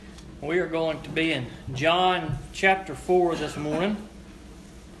We are going to be in John chapter 4 this morning.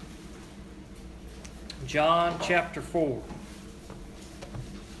 John chapter 4.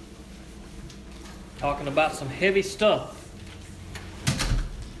 Talking about some heavy stuff.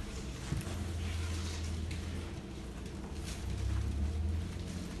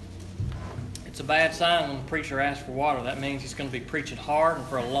 It's a bad sign when the preacher asks for water. That means he's going to be preaching hard and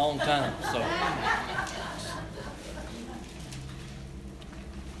for a long time. So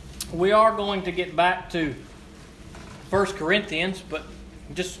we are going to get back to 1 Corinthians, but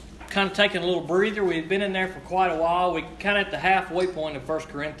just kind of taking a little breather. We've been in there for quite a while. We're kind of at the halfway point of 1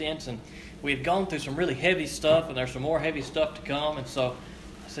 Corinthians, and we've gone through some really heavy stuff, and there's some more heavy stuff to come. And so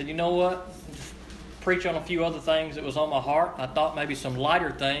I said, you know what? Just preach on a few other things that was on my heart. I thought maybe some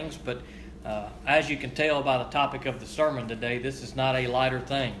lighter things, but as you can tell by the topic of the sermon today, this is not a lighter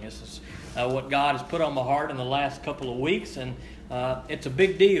thing. This is what God has put on my heart in the last couple of weeks, and it's a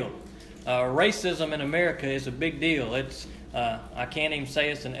big deal. Racism in America is a big deal. It's I can't even say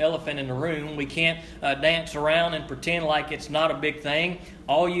it's an elephant in the room. We can't dance around and pretend like it's not a big thing.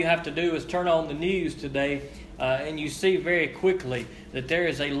 All you have to do is turn on the news today, and you see very quickly that there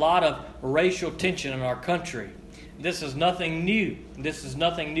is a lot of racial tension in our country. This is nothing new. This is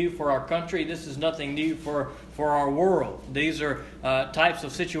nothing new for our country. This is nothing new for our world. These are types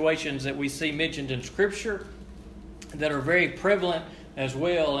of situations that we see mentioned in Scripture that are very prevalent as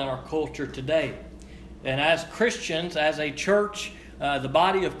well in our culture today. And as Christians, as a church, the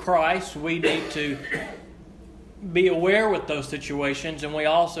body of Christ, we need to be aware with those situations, and we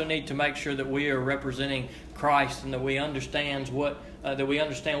also need to make sure that we are representing Christ and that we understand what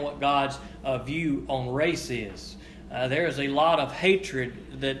God's view on race is. There is a lot of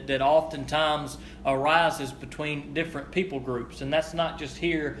hatred that oftentimes arises between different people groups, and that's not just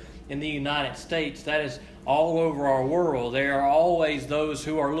here in the United States. That is all over our world. There are always those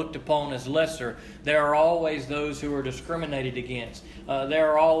who are looked upon as lesser. There are always those who are discriminated against. There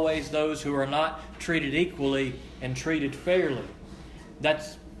are always those who are not treated equally and treated fairly.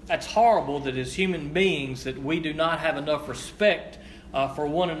 That's horrible that as human beings that we do not have enough respect for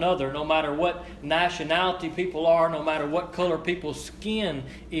one another, no matter what nationality people are, no matter what color people's skin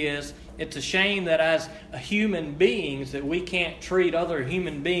is. It's a shame that as human beings that we can't treat other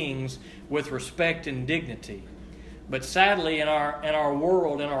human beings with respect and dignity. But sadly, in our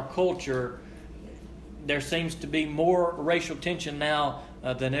world, in our culture, there seems to be more racial tension now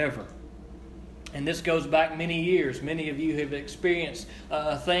than ever. And this goes back many years. Many of you have experienced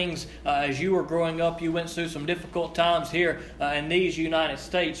things as you were growing up. You went through some difficult times here in these United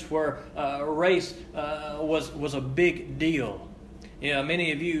States where race was a big deal. Yeah,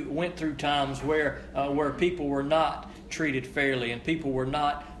 many of you went through times where people were not treated fairly and people were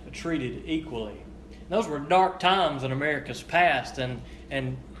not treated equally. Those were dark times in America's past,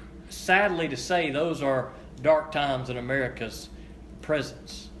 and sadly to say, those are dark times in America's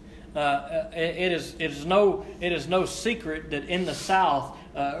present. It is no secret that in the South,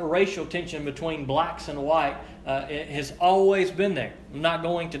 racial tension between blacks and white it has always been there. I'm not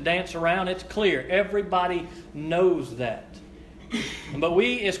going to dance around. It's clear. Everybody knows that. But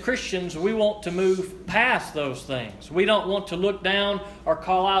we as Christians, we want to move past those things. We don't want to look down or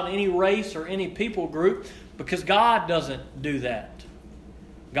call out any race or any people group, because God doesn't do that.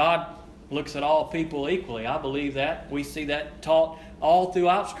 God looks at all people equally. I believe that. We see that taught all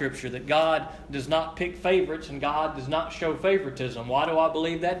throughout Scripture, that God does not pick favorites and God does not show favoritism. Why do I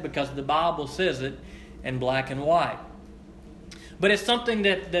believe that? Because the Bible says it in black and white. But it's something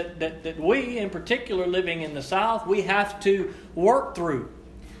that we, in particular, living in the South, we have to work through.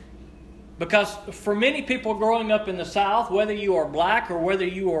 Because for many people growing up in the South, whether you are black or whether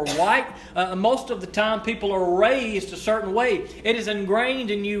you are white, most of the time people are raised a certain way. It is ingrained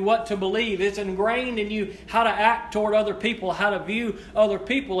in you what to believe. It's ingrained in you how to act toward other people, how to view other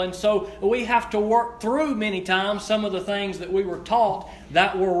people. And so we have to work through many times some of the things that we were taught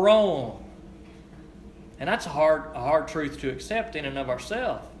that were wrong. And that's a hard truth to accept in and of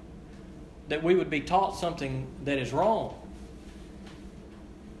ourselves, that we would be taught something that is wrong.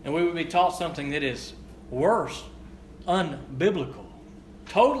 And we would be taught something that is worse, unbiblical,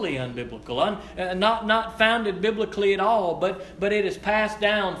 totally unbiblical, not founded biblically at all, but it is passed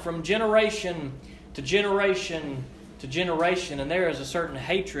down from generation to generation to generation, and there is a certain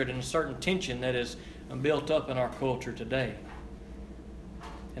hatred and a certain tension that is built up in our culture today.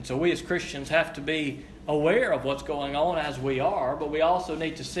 And so we as Christians have to be aware of what's going on as we are, but we also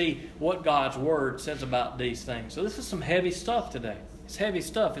need to see what God's Word says about these things. So this is some heavy stuff today. It's heavy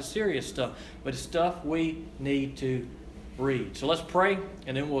stuff. It's serious stuff. But it's stuff we need to read. So let's pray,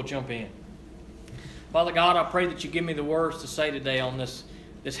 and then we'll jump in. Father God, I pray that you give me the words to say today on this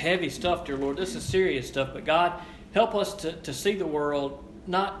this heavy stuff, dear Lord. This is serious stuff. But God, help us to see the world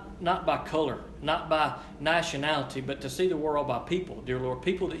not by color, not by nationality, but to see the world by people, dear Lord.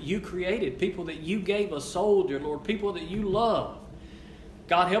 People that you created, people that you gave a soul, dear Lord. People that you love.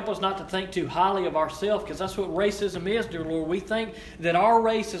 God, help us not to think too highly of ourselves, because that's what racism is, dear Lord. We think that our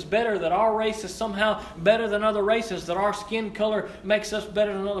race is better, that our race is somehow better than other races, that our skin color makes us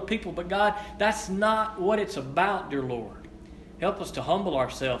better than other people. But God, that's not what it's about, dear Lord. Help us to humble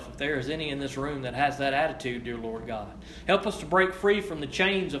ourselves if there is any in this room that has that attitude, dear Lord God. Help us to break free from the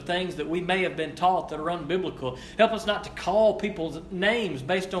chains of things that we may have been taught that are unbiblical. Help us not to call people's names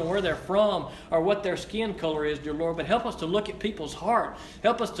based on where they're from or what their skin color is, dear Lord, but help us to look at people's heart.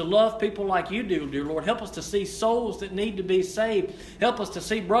 Help us to love people like you do, dear Lord. Help us to see souls that need to be saved. Help us to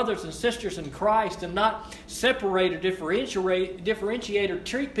see brothers and sisters in Christ and not separate or differentiate or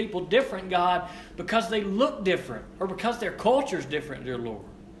treat people different, God, because they look different or because their culture is different, dear Lord.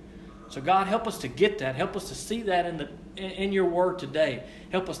 So God, help us to get that. Help us to see that in your word today.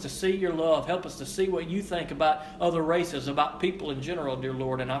 Help us to see your love. Help us to see what you think about other races, about people in general, dear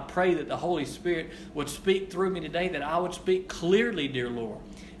Lord. And I pray that the Holy Spirit would speak through me today, that I would speak clearly, dear Lord,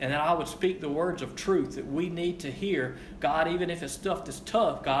 and that I would speak the words of truth that we need to hear. God, even if it's stuff that's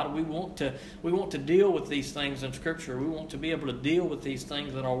tough, God, we want to deal with these things in Scripture. We want to be able to deal with these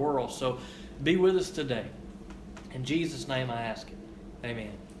things in our world. So be with us today. In Jesus' name I ask it.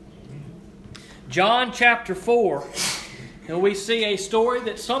 Amen. John chapter 4. And we see a story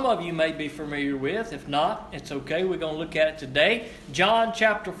that some of you may be familiar with. If not, it's okay. We're going to look at it today. John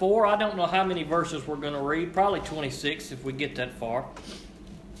chapter 4. I don't know how many verses we're going to read. Probably 26 if we get that far.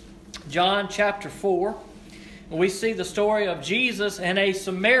 John chapter 4. And we see the story of Jesus and a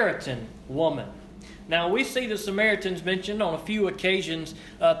Samaritan woman. Now, we see the Samaritans mentioned on a few occasions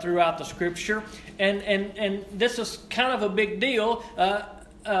throughout the Scripture, and this is kind of a big deal,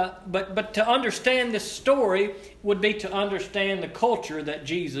 but to understand this story would be to understand the culture that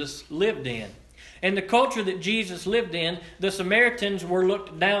Jesus lived in. And the culture that Jesus lived in, the Samaritans were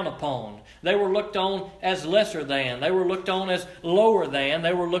looked down upon. They were looked on as lesser than. They were looked on as lower than.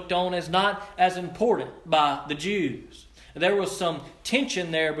 They were looked on as not as important by the Jews. There was some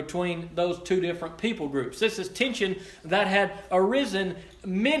tension there between those two different people groups. This is tension that had arisen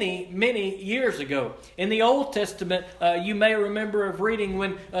many, many years ago. In the Old Testament, you may remember of reading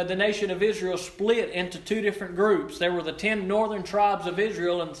when the nation of Israel split into two different groups. There were the 10 northern tribes of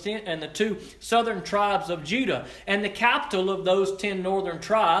Israel and the 2 southern tribes of Judah. And the capital of those 10 northern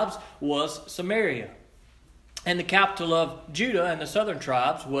tribes was Samaria. And the capital of Judah and the southern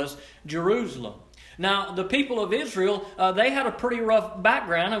tribes was Jerusalem. Now, the people of Israel, they had a pretty rough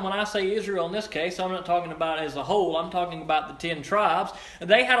background. And when I say Israel in this case, I'm not talking about as a whole. I'm talking about the 10 tribes.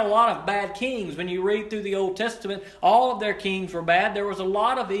 They had a lot of bad kings. When you read through the Old Testament, all of their kings were bad. There was a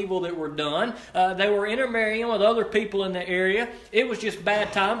lot of evil that were done. They were intermarrying with other people in the area. It was just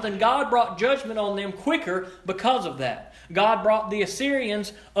bad times. And God brought judgment on them quicker because of that. God brought the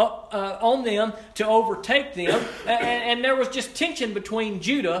Assyrians up on them to overtake them. And there was just tension between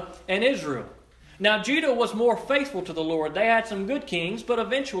Judah and Israel. Now, Judah was more faithful to the Lord. They had some good kings, but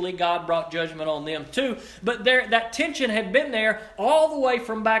eventually God brought judgment on them too. But that tension had been there all the way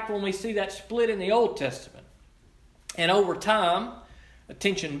from back when we see that split in the Old Testament. And over time,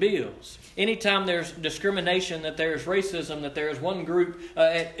 tension builds. Anytime there's discrimination, that there's racism, that there's one group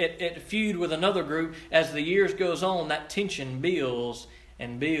at feud with another group, as the years goes on, that tension builds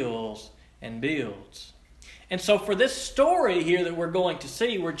and builds and builds. And so for this story here that we're going to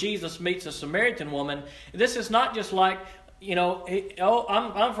see where Jesus meets a Samaritan woman, this is not just like,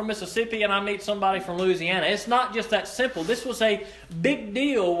 I'm from Mississippi and I meet somebody from Louisiana. It's not just that simple. This was a big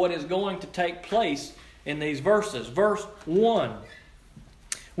deal what is going to take place in these verses. Verse 1.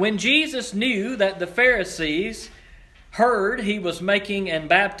 When Jesus knew that the Pharisees heard he was making and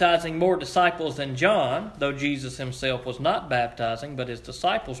baptizing more disciples than John, though Jesus himself was not baptizing, but his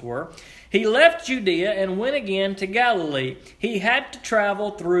disciples were, he left Judea and went again to Galilee. He had to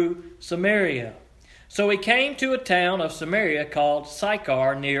travel through Samaria. So he came to a town of Samaria called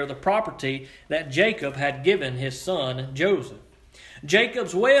Sychar, near the property that Jacob had given his son Joseph.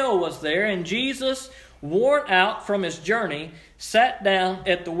 Jacob's well was there, and Jesus, worn out from his journey, sat down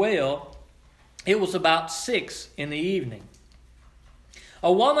at the well. It was about 6 p.m.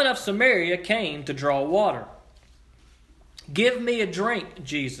 A woman of Samaria came to draw water. "Give me a drink,"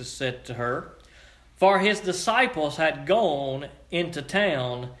 Jesus said to her, for his disciples had gone into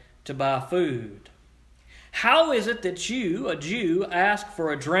town to buy food. "How is it that you, a Jew, ask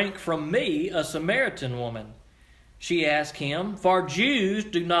for a drink from me, a Samaritan woman?" she asked him, for Jews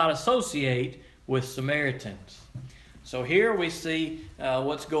do not associate with Samaritans. So here we see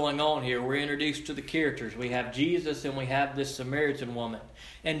what's going on here. We're introduced to the characters. We have Jesus and we have this Samaritan woman.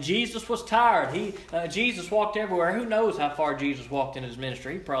 And Jesus was tired. Jesus walked everywhere. Who knows how far Jesus walked in his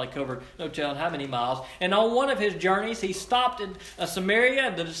ministry? He probably covered no telling how many miles. And on one of his journeys, he stopped in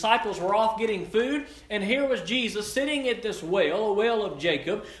Samaria. The disciples were off getting food. And here was Jesus sitting at this well, a well of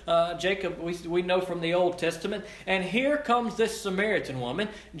Jacob. Jacob, we know from the Old Testament. And here comes this Samaritan woman.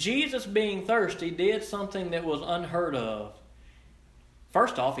 Jesus, being thirsty, did something that was unheard of.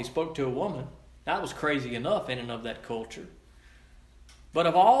 First off, he spoke to a woman. That was crazy enough in and of that culture. But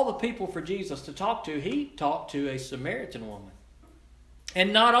of all the people for Jesus to talk to, he talked to a Samaritan woman.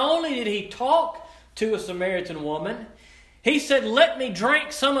 And not only did he talk to a Samaritan woman, he said, "Let me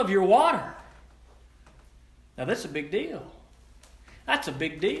drink some of your water." Now that's a big deal. That's a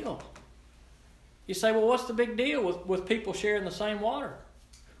big deal. You say, well, what's the big deal with people sharing the same water?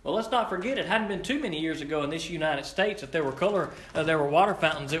 Well, let's not forget, it hadn't been too many years ago in this United States that there were water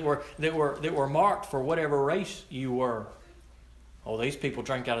fountains that were marked for whatever race you were. Oh, these people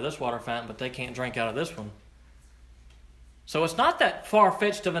drink out of this water fountain, but they can't drink out of this one. So it's not that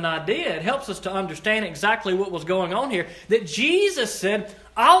far-fetched of an idea. It helps us to understand exactly what was going on here. That Jesus said,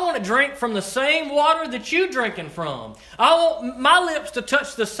 I want to drink from the same water that you're drinking from. I want my lips to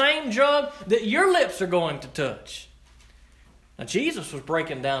touch the same jug that your lips are going to touch. Now, Jesus was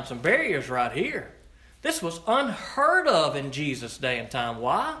breaking down some barriers right here. This was unheard of in Jesus' day and time.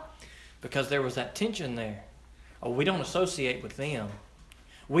 Why? Because there was that tension there. Oh, we don't associate with them.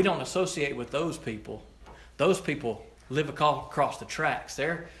 We don't associate with those people. Those people live across the tracks.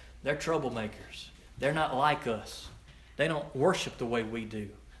 They're troublemakers. They're not like us. They don't worship the way we do.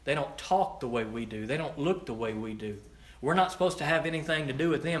 They don't talk the way we do. They don't look the way we do. We're not supposed to have anything to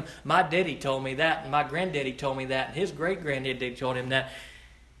do with them. My daddy told me that, and my granddaddy told me that, and his great-granddaddy told him that.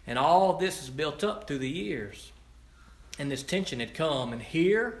 And all this is built up through the years. And this tension had come, and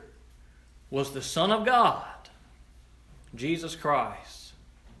here was the Son of God, Jesus Christ,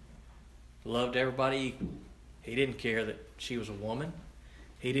 loved everybody equal. He didn't care that she was a woman.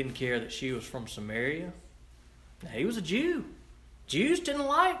 He didn't care that she was from Samaria. Now, he was a Jew. Jews didn't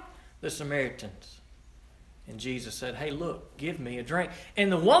like the Samaritans. And Jesus said, hey, look, give me a drink.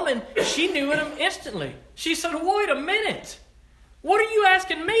 And the woman, she knew him instantly. She said, wait a minute. What are you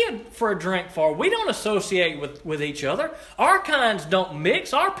asking me for a drink for? We don't associate with each other. Our kinds don't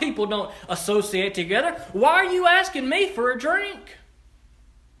mix. Our people don't associate together. Why are you asking me for a drink?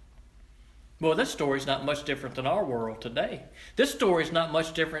 Well, this story's not much different than our world today. This story's not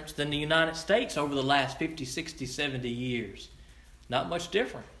much different than the United States over the last 50, 60, 70 years. Not much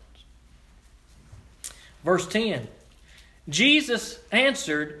different. Verse 10. Jesus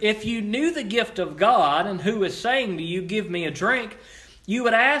answered, if you knew the gift of God and who is saying to you, give me a drink, you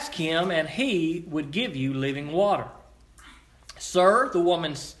would ask him and he would give you living water. Sir,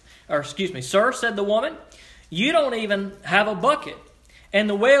 said the woman, you don't even have a bucket, and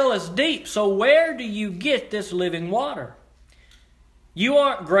the well is deep, so where do you get this living water? You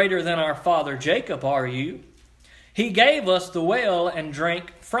aren't greater than our father Jacob, are you? He gave us the well and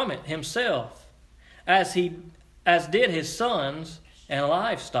drank from it himself, as did his sons and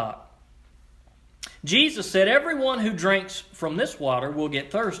livestock. Jesus said, everyone who drinks from this water will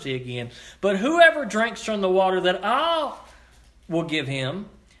get thirsty again. But whoever drinks from the water that I will give him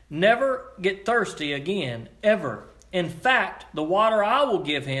never get thirsty again, ever. In fact, the water I will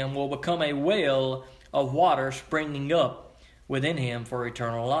give him will become a well of water springing up within him for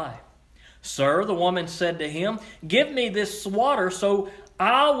eternal life. Sir, the woman said to him, give me this water so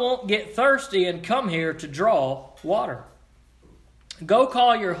I won't get thirsty and come here to draw water. Go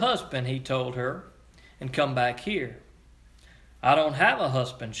call your husband, he told her, and come back here. I don't have a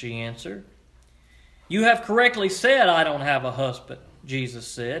husband, she answered. You have correctly said, I don't have a husband, Jesus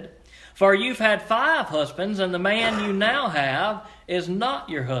said. For you've had 5 husbands, and the man you now have is not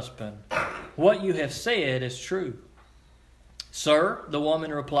your husband. What you have said is true. Sir, the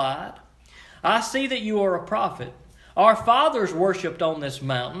woman replied, I see that you are a prophet. Our fathers worshipped on this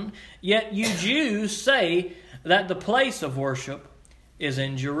mountain, yet you Jews say that the place of worship is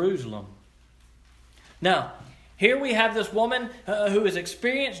in Jerusalem. Now, here we have this woman who has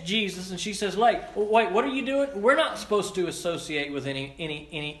experienced Jesus, and she says, wait, what are you doing? We're not supposed to associate with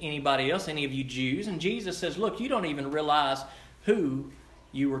anybody else, any of you Jews. And Jesus says, look, you don't even realize who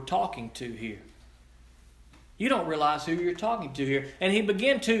you were talking to here. You don't realize who you're talking to here. And he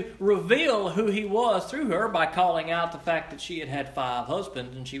began to reveal who he was through her by calling out the fact that she had had 5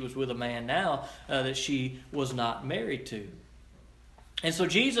 husbands and she was with a man now that she was not married to. And so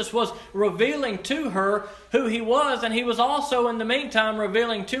Jesus was revealing to her who He was, and He was also in the meantime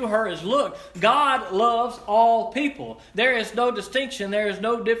revealing to her is, look, God loves all people. There is no distinction, there is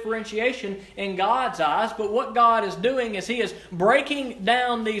no differentiation in God's eyes, but what God is doing is He is breaking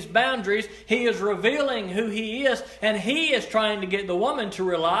down these boundaries. He is revealing who He is, and He is trying to get the woman to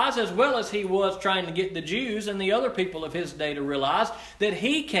realize, as well as He was trying to get the Jews and the other people of His day to realize, that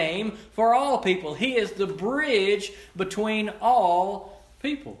He came for all people. He is the bridge between all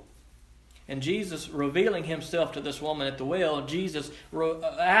people. And Jesus revealing Himself to this woman at the well, Jesus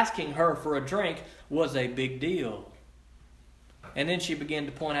asking her for a drink, was a big deal. And then she began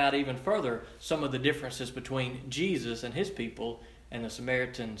to point out even further some of the differences between Jesus and His people and the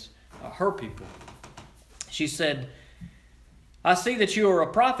Samaritans, her people. She said, I see that you are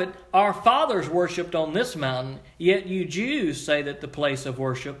a prophet. Our fathers worshipped on this mountain, yet you Jews say that the place of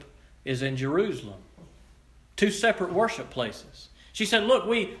worship is in Jerusalem. Two separate worship places. She said, look,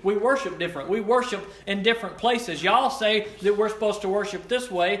 we worship different. We worship in different places. Y'all say that we're supposed to worship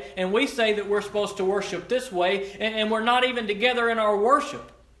this way, and we say that we're supposed to worship this way, and we're not even together in our worship.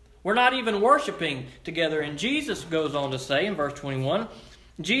 We're not even worshiping together. And Jesus goes on to say in verse 21,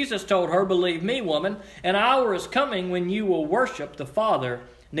 Jesus told her, believe me, woman, an hour is coming when you will worship the Father,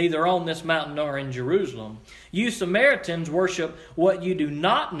 neither on this mountain nor in Jerusalem. You Samaritans worship what you do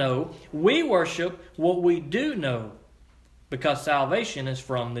not know. We worship what we do know, because salvation is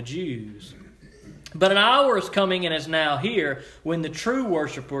from the Jews. But an hour is coming and is now here when the true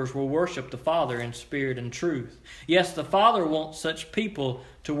worshipers will worship the Father in spirit and truth. Yes, the Father wants such people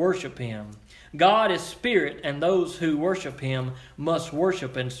to worship Him. God is spirit, and those who worship Him must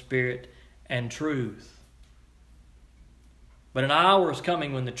worship in spirit and truth. But an hour is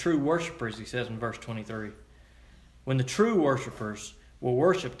coming when the true worshipers, He says in verse 23, when the true worshipers will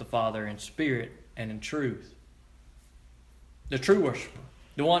worship the Father in spirit and in truth. The true worshiper,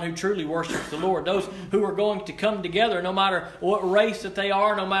 the one who truly worships the Lord, those who are going to come together no matter what race that they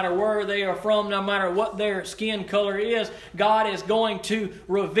are, no matter where they are from, no matter what their skin color is. God is going to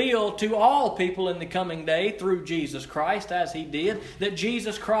reveal to all people in the coming day through Jesus Christ, as He did, that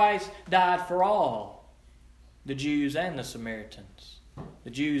Jesus Christ died for all, the Jews and the Samaritans, the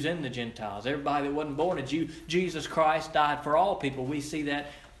Jews and the Gentiles, everybody that wasn't born a Jew. Jesus Christ died for all people. We see that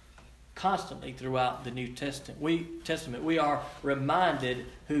constantly throughout the New Testament. We are reminded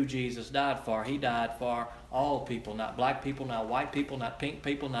who Jesus died for. He died for all people, not black people, not white people, not pink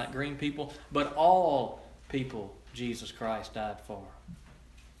people, not green people, but all people Jesus Christ died for.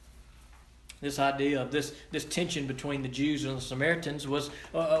 This idea of this tension between the Jews and the Samaritans was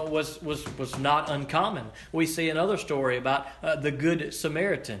not uncommon. We see another story about the Good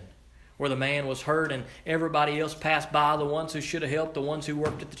Samaritan, where the man was hurt and everybody else passed by. The ones who should have helped, the ones who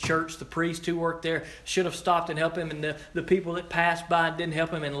worked at the church, the priest who worked there should have stopped and helped him, and the people that passed by and didn't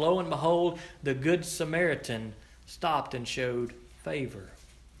help him. And lo and behold, the Good Samaritan stopped and showed favor.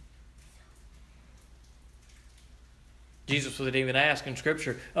 Jesus would even ask in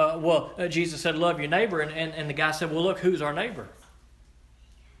Scripture, Jesus said, love your neighbor. And the guy said, well, look, who's our neighbor?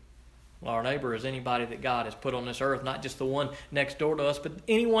 Well, our neighbor is anybody that God has put on this earth, not just the one next door to us, but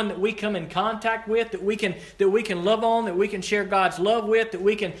anyone that we come in contact with, that we can love on, that we can share God's love with, that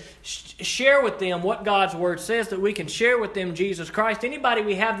we can share with them what God's Word says, that we can share with them Jesus Christ. Anybody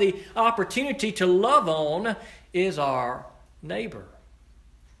we have the opportunity to love on is our neighbor.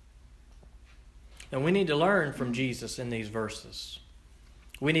 And we need to learn from Jesus in these verses.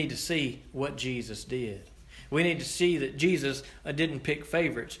 We need to see what Jesus did. We need to see that Jesus didn't pick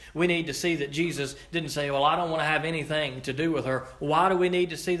favorites. We need to see that Jesus didn't say, well, I don't want to have anything to do with her. Why do we need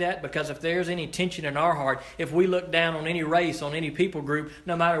to see that? Because if there's any tension in our heart, if we look down on any race, on any people group,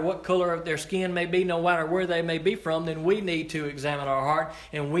 no matter what color of their skin may be, no matter where they may be from, then we need to examine our heart,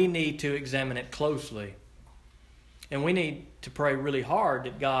 and we need to examine it closely. And we need to pray really hard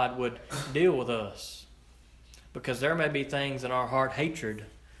that God would deal with us, because there may be things in our heart, hatred,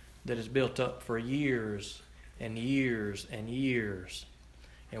 that is built up for years and years and years.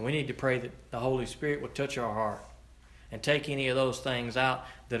 And we need to pray that the Holy Spirit would touch our heart and take any of those things out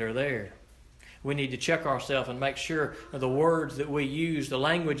that are there. We need to check ourselves and make sure the words that we use, the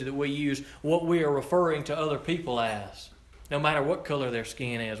language that we use, what we are referring to other people as. No matter what color their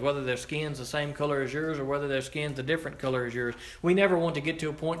skin is, whether their skin's the same color as yours or whether their skin's a different color as yours. We never want to get to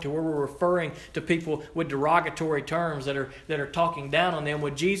a point to where we're referring to people with derogatory terms that are talking down on them.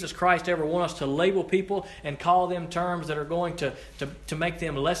 Would Jesus Christ ever want us to label people and call them terms that are going to make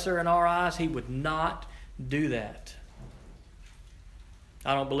them lesser in our eyes? He would not do that.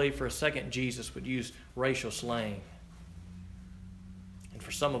 I don't believe for a second Jesus would use racial slang. And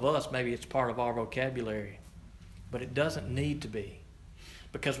for some of us, maybe it's part of our vocabulary. But it doesn't need to be.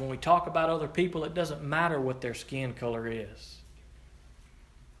 Because when we talk about other people, it doesn't matter what their skin color is.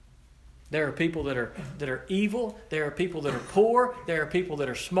 There are people that are evil. There are people that are poor. There are people that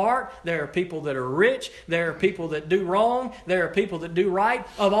are smart. There are people that are rich. There are people that do wrong. There are people that do right,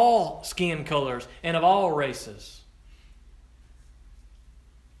 of all skin colors and of all races.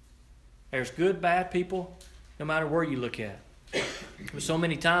 There's good, bad people, no matter where you look at. But so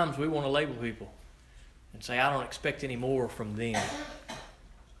many times we want to label people and say, I don't expect any more from them,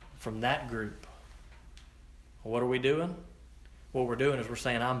 from that group. Well, what are we doing? What we're doing is we're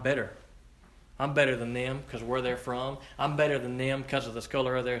saying, I'm better. I'm better than them because of where they're from. I'm better than them because of the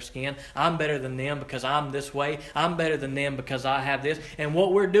color of their skin. I'm better than them because I'm this way. I'm better than them because I have this. And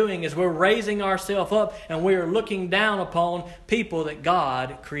what we're doing is we're raising ourselves up and we're looking down upon people that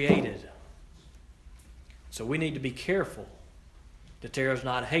God created. So we need to be careful that there is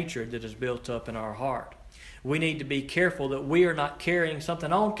not hatred that is built up in our heart. We need to be careful that we are not carrying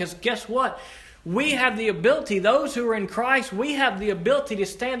something on, because guess what? We have the ability, those who are in Christ, we have the ability to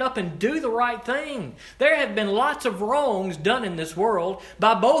stand up and do the right thing. There have been lots of wrongs done in this world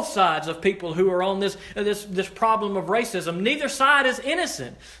by both sides of people who are on this problem of racism. Neither side is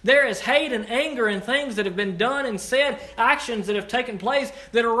innocent. There is hate and anger and things that have been done and said, actions that have taken place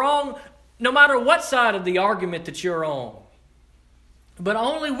that are wrong no matter what side of the argument that you're on. But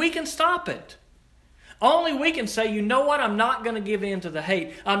only we can stop it. Only we can say, you know what, I'm not going to give in to the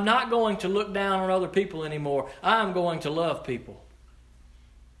hate. I'm not going to look down on other people anymore. I'm going to love people.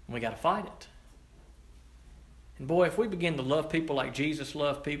 And we got to fight it. And boy, if we begin to love people like Jesus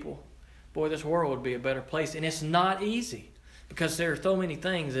loved people, boy, this world would be a better place. And it's not easy, because there are so many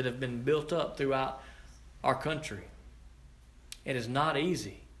things that have been built up throughout our country. It is not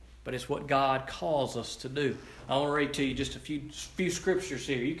easy, but it's what God calls us to do. I want to read to you just a few scriptures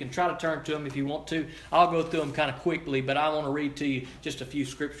here. You can try to turn to them if you want to. I'll go through them kind of quickly, but I want to read to you just a few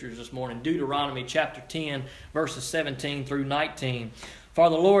scriptures this morning. Deuteronomy chapter 10, verses 17 through 19. For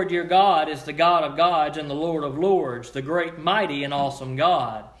the Lord your God is the God of gods and the Lord of lords, the great, mighty, and awesome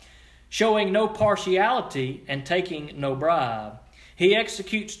God, showing no partiality and taking no bribe. He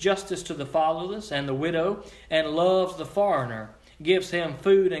executes justice to the fatherless and the widow, and loves the foreigner, gives him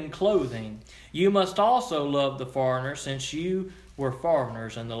food and clothing. You must also love the foreigner, since you were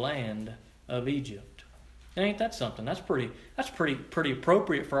foreigners in the land of Egypt. And ain't that something? That's pretty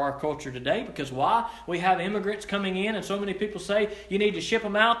appropriate for our culture today, because why? We have immigrants coming in, and so many people say you need to ship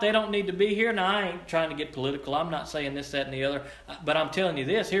them out. They don't need to be here. Now, I ain't trying to get political. I'm not saying this, that, and the other. But I'm telling you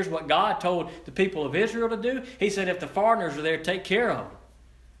this. Here's what God told the people of Israel to do. He said, if the foreigners are there, take care of them.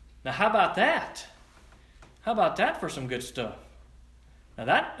 Now, how about that? How about that for some good stuff? Now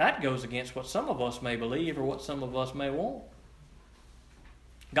that goes against what some of us may believe or what some of us may want.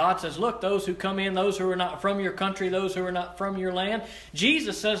 God says, look, those who come in, those who are not from your country, those who are not from your land,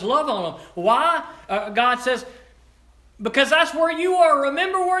 Jesus says, love on them. Why? God says, because that's where you are.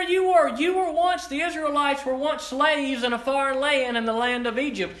 Remember where you were. You were once, the Israelites were once slaves in a foreign land, in the land of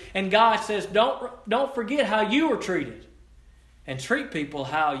Egypt. And God says, don't forget how you were treated. And treat people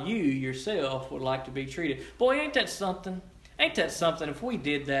how you yourself would like to be treated. Boy, ain't that something? Ain't that something if we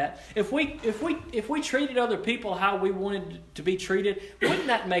did that? If we treated other people how we wanted to be treated, wouldn't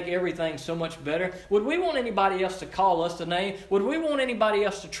that make everything so much better? Would we want anybody else to call us a name? Would we want anybody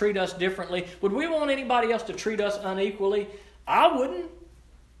else to treat us differently? Would we want anybody else to treat us unequally? I wouldn't.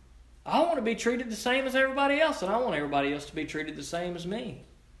 I want to be treated the same as everybody else, and I want everybody else to be treated the same as me.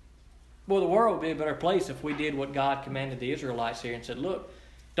 Boy, the world would be a better place if we did what God commanded the Israelites here and said, look,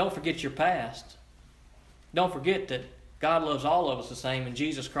 don't forget your past. Don't forget that God loves all of us the same, and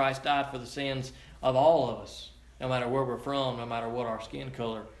Jesus Christ died for the sins of all of us, no matter where we're from, no matter what our skin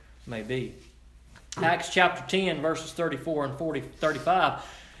color may be. Acts chapter 10, verses 34 and 35.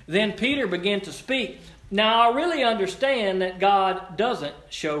 Then Peter began to speak. Now I really understand that God doesn't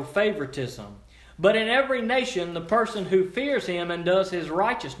show favoritism, but in every nation the person who fears Him and does His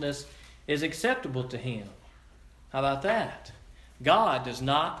righteousness is acceptable to Him. How about that? God does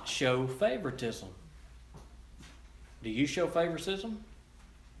not show favoritism. Do you show favoritism?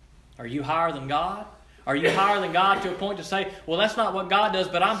 Are you higher than God? Are you higher than God to a point to say, well, that's not what God does,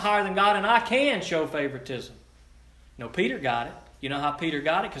 but I'm higher than God and I can show favoritism? No, Peter got it. You know how Peter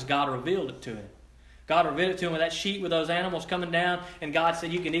got it? Because God revealed it to him. God revealed it to him with that sheet with those animals coming down, and God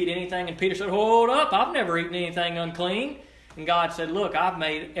said, you can eat anything. And Peter said, hold up, I've never eaten anything unclean. And God said, look, I've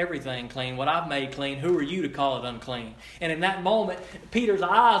made everything clean. What I've made clean, who are you to call it unclean? And in that moment, Peter's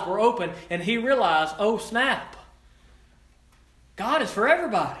eyes were open, and he realized, oh, snap. God is for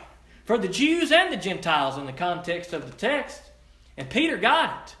everybody, for the Jews and the Gentiles in the context of the text. And Peter got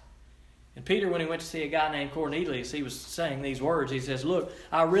it. And Peter, when he went to see a guy named Cornelius, he was saying these words. He says, look,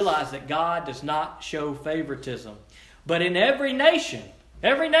 I realize that God does not show favoritism. But in every nation,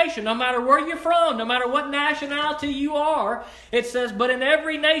 no matter where you're from, no matter what nationality you are, it says, but in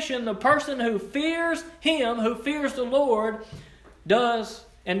every nation, the person who fears Him, who fears the Lord, does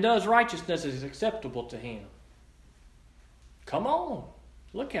righteousness is acceptable to Him. Come on.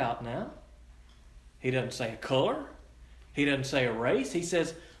 Look out now. He doesn't say a color. He doesn't say a race. He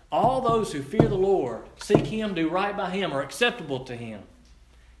says, all those who fear the Lord, seek Him, do right by Him, are acceptable to Him.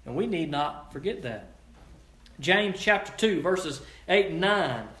 And we need not forget that. James chapter 2, verses 8 and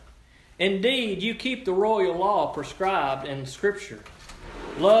 9. Indeed, you keep the royal law prescribed in Scripture.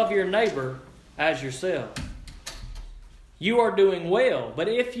 Love your neighbor as yourself. You are doing well, but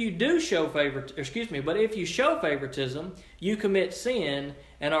if you show favoritism, you commit sin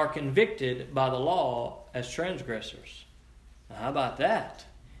and are convicted by the law as transgressors. Now, how about that?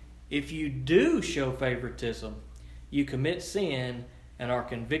 If you do show favoritism, you commit sin and are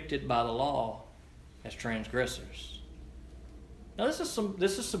convicted by the law as transgressors. Now, this is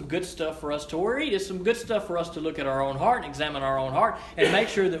some good stuff for us to read. It's some good stuff for us to look at our own heart and examine our own heart and make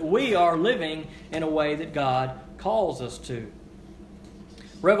sure that we are living in a way that God calls us to.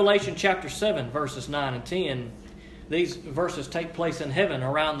 Revelation chapter 7, verses 9 and 10. These verses take place in heaven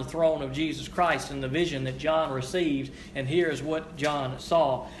around the throne of Jesus Christ in the vision that John received. And here is what John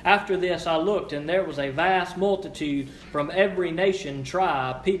saw. After this I looked, and there was a vast multitude from every nation,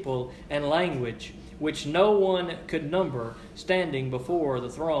 tribe, people, and language, which no one could number, standing before the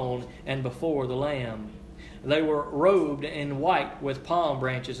throne and before the Lamb. They were robed in white with palm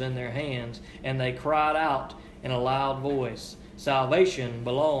branches in their hands, and they cried out in a loud voice, Salvation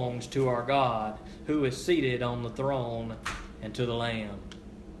belongs to our God, who is seated on the throne, and to the Lamb.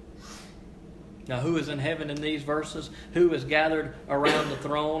 Now, who is in heaven in these verses? Who is gathered around the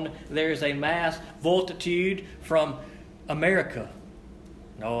throne? There is a mass multitude from America.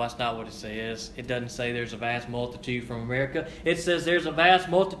 No, that's not what it says. It doesn't say there's a vast multitude from America. It says there's a vast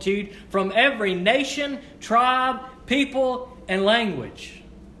multitude from every nation, tribe, people, and language.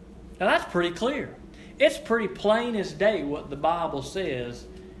 Now, that's pretty clear. It's pretty plain as day what the Bible says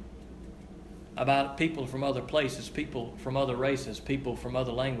about people from other places, people from other races, people from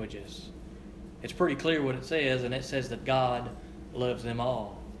other languages. It's pretty clear what it says, and it says that God loves them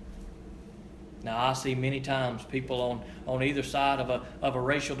all. Now, I see many times people on either side of a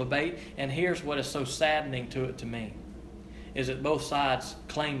racial debate, and here's what is so saddening to me, is that both sides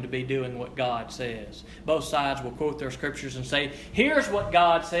claim to be doing what God says. Both sides will quote their scriptures and say, here's what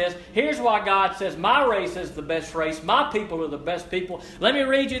God says. Here's why God says my race is the best race. My people are the best people. Let me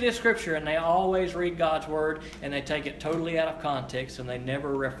read you this scripture. And they always read God's word, and they take it totally out of context, and they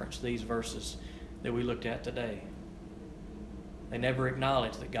never reference these verses that we looked at today. They never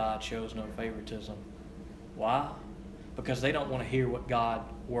acknowledge that God shows no favoritism. Why? Because they don't want to hear what God's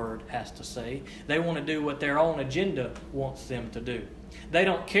word has to say. They want to do what their own agenda wants them to do. They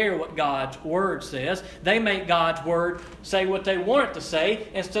don't care what God's word says. They make God's word say what they want it to say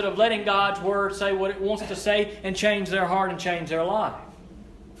instead of letting God's word say what it wants to say and change their heart and change their life.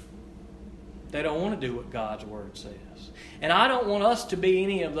 They don't want to do what God's word says. And I don't want us to be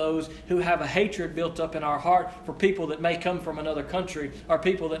any of those who have a hatred built up in our heart for people that may come from another country or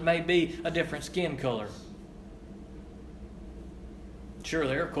people that may be a different skin color. Sure,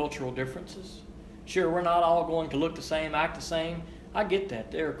 there are cultural differences. Sure, we're not all going to look the same, act the same. I get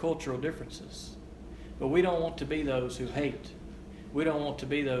that. There are cultural differences. But we don't want to be those who hate. We don't want to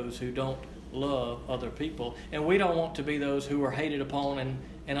be those who don't love other people. And we don't want to be those who are hated upon and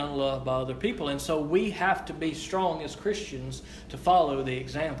unloved by other people. And so we have to be strong as Christians to follow the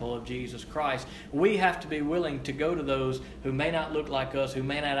example of Jesus Christ. We have to be willing to go to those who may not look like us, who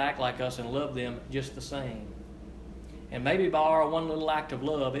may not act like us, and love them just the same. And maybe by our one little act of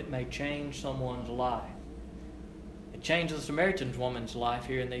love, it may change someone's life. It changed the Samaritan woman's life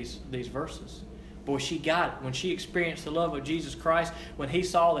here in these verses. Boy, she got it. When she experienced the love of Jesus Christ, when he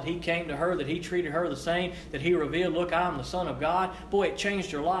saw that he came to her, that he treated her the same, that he revealed, look, I am the Son of God, boy, it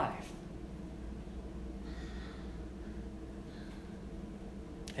changed her life.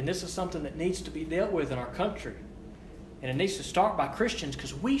 And this is something that needs to be dealt with in our country. And it needs to start by Christians,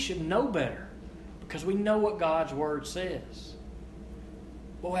 because we should know better. Because we know what God's word says.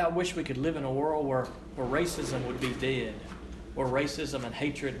 Boy, I wish we could live in a world where racism would be dead. Where racism and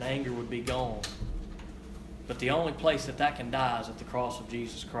hatred and anger would be gone. But the only place that can die is at the cross of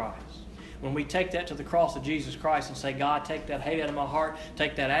Jesus Christ. when we take that to the cross of Jesus Christ and say, God, take that hate out of my heart,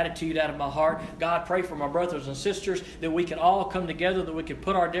 take that attitude out of my heart. God, pray for my brothers and sisters that we can all come together, that we can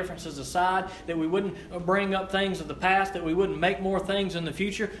put our differences aside, that we wouldn't bring up things of the past, that we wouldn't make more things in the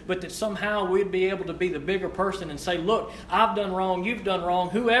future, but that somehow we'd be able to be the bigger person and say, look, I've done wrong, you've done wrong,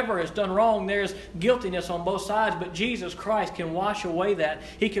 whoever has done wrong, there's guiltiness on both sides, but Jesus Christ can wash away that.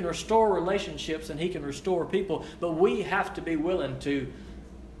 He can restore relationships and He can restore people, but we have to be willing to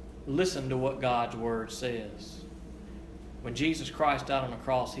listen to what God's Word says. When Jesus Christ died on the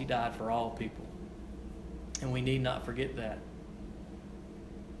cross, He died for all people, and we need not forget that.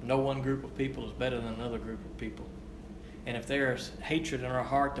 No one group of people is better than another group of people. And if there is hatred in our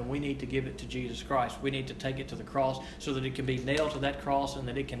heart, then we need to give it to Jesus Christ. We need to take it to the cross so that it can be nailed to that cross and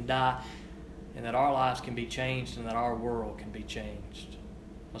that it can die and that our lives can be changed and that our world can be changed.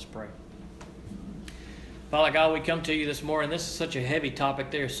 Let's pray. Father God, we come to you this morning. This is such a heavy topic.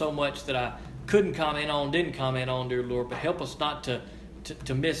 There's so much that I couldn't comment on, didn't comment on, dear Lord, but help us not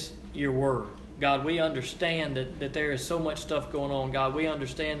to miss your word. God, we understand that there is so much stuff going on. God, we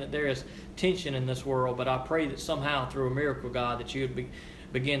understand that there is tension in this world, but I pray that somehow through a miracle, God, that you would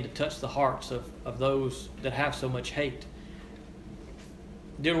begin to touch the hearts of those that have so much hate.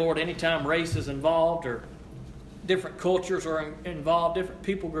 Dear Lord, anytime race is involved or different cultures are involved, different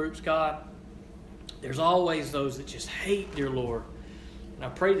people groups, God, there's always those that just hate, dear Lord. And I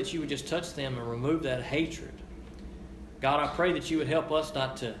pray that you would just touch them and remove that hatred. God, I pray that you would help us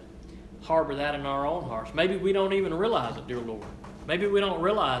not to harbor that in our own hearts. Maybe we don't even realize it, dear Lord. Maybe we don't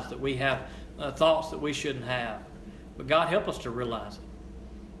realize that we have thoughts that we shouldn't have. But God, help us to realize it.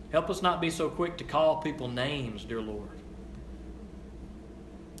 Help us not be so quick to call people names, dear Lord.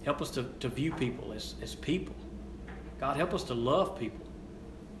 Help us to view people as people. God, help us to love people.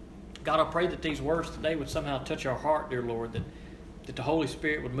 God, I pray that these words today would somehow touch our heart, dear Lord, that the Holy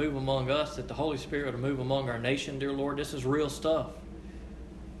Spirit would move among us, that the Holy Spirit would move among our nation, dear Lord. This is real stuff.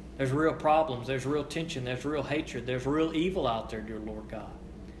 There's real problems. There's real tension. There's real hatred. There's real evil out there, dear Lord God.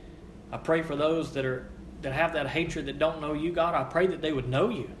 I pray for those that have that hatred that don't know you, God. I pray that they would know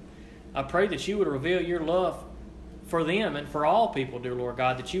you. I pray that you would reveal your love for them and for all people, dear Lord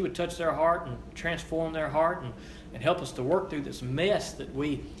God, that you would touch their heart and transform their heart and help us to work through this mess that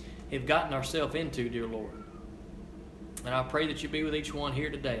we have gotten ourselves into, dear Lord. And I pray that you be with each one here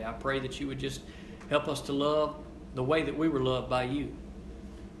today. I pray that you would just help us to love the way that we were loved by you.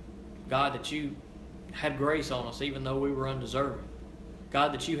 God, that you had grace on us even though we were undeserving.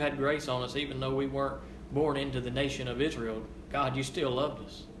 God, that you had grace on us even though we weren't born into the nation of Israel. God, you still loved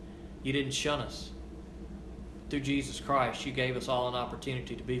us. You didn't shun us. Through Jesus Christ, you gave us all an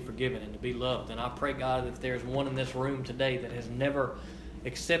opportunity to be forgiven and to be loved. And I pray, God, that if there's one in this room today that has never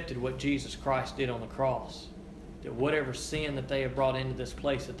accepted what Jesus Christ did on the cross, that whatever sin that they have brought into this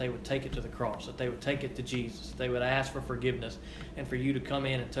place, that they would take it to the cross, that they would take it to Jesus, that they would ask for forgiveness and for you to come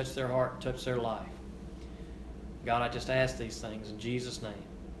in and touch their heart and touch their life. God, I just ask these things in Jesus' name.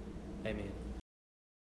 Amen.